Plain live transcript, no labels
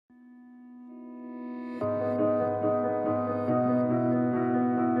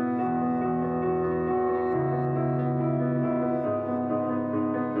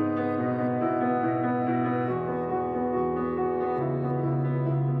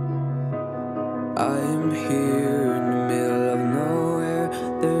I am here in the middle of nowhere.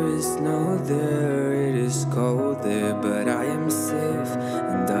 There is no there, it is cold there, but I am safe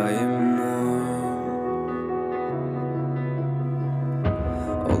and I am warm.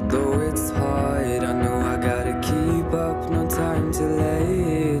 Although it's hard, I know I gotta keep up. No time to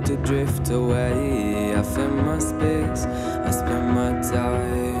lay, to drift away. I find my space, I spend my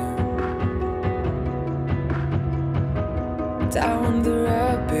time down the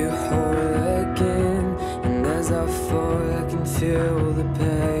rabbit hole again. And as I fall, I can feel the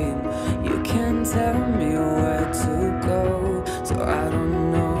pain. You can't tell me where to go, so I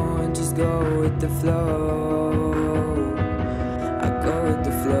don't know, I just go with the flow. I go with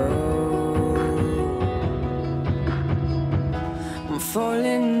the flow. I'm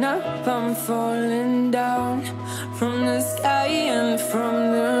falling up, I'm falling down, from the sky and from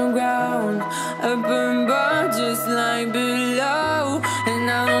the ground. Up above just like below, and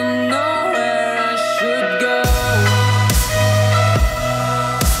I don't know where I should go.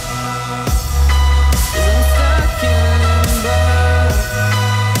 'Cause I'm stuck in limbo.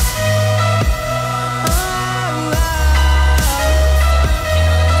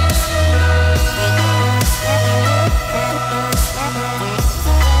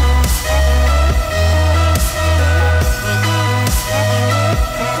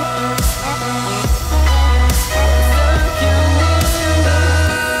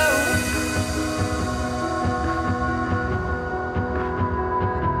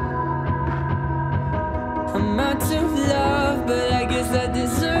 I'm out of love, but I guess I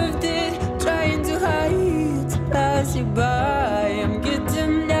deserved it. Trying to hide, to pass you by. I'm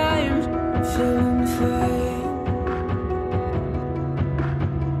getting down, feeling fine.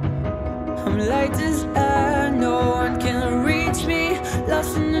 I'm light as air, no one can reach me.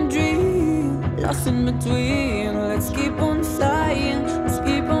 Lost in a dream, lost in between. Let's keep on flying, let's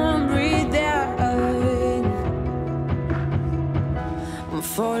keep on breathing. I'm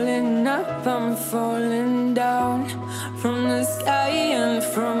falling up, I'm falling down, from the sky and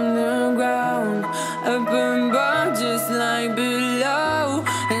from the ground. Up above just like below,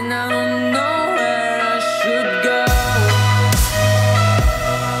 and I don't know where I should go.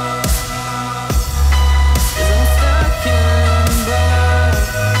 'Cause I'm stuck in limbo.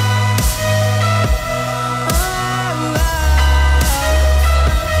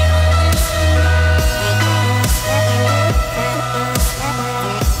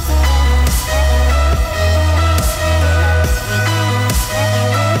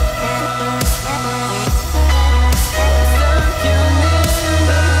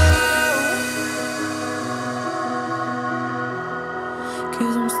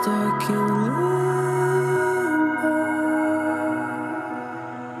 Cause I'm stuck in limbo.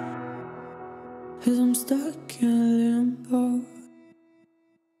 Cause I'm stuck in limbo.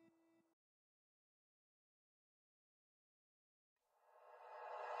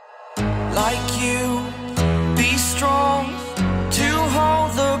 Like you, be strong to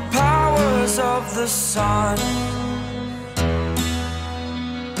hold the powers of the sun.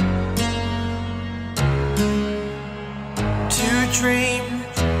 To dream,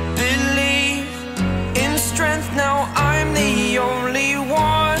 believe in strength. Now I'm the only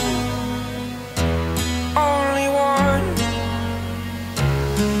one, only one.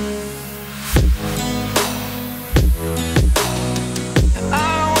 I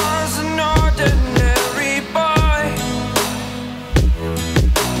was an ordinary boy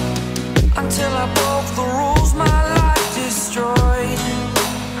until I broke the rules. My life destroyed,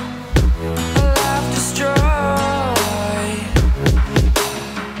 a life destroyed.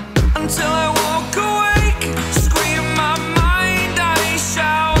 Until I walk awake, scream my mind, I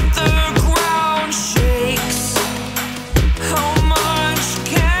shout, the ground shakes. How much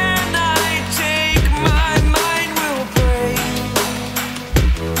can I take? My mind will break.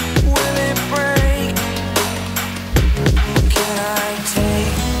 Will it break? Can I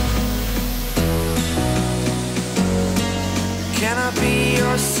take? Can I be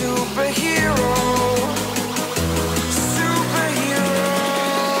your superhero? Superhero.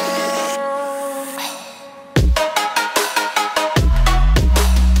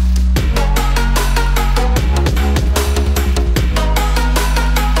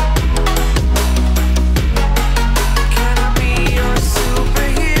 Can I be your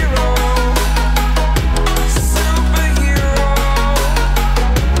superhero? Superhero.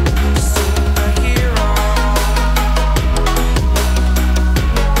 Superhero.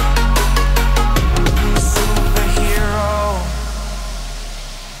 Superhero.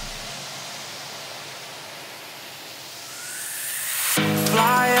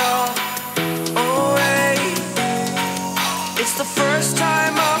 Fly up away. It's the first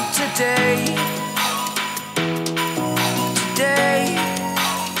time of today.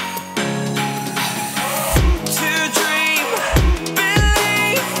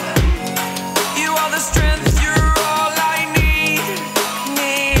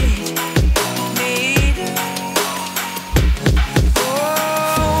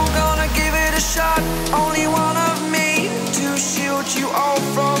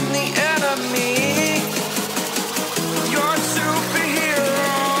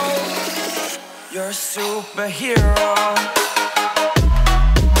 a superhero.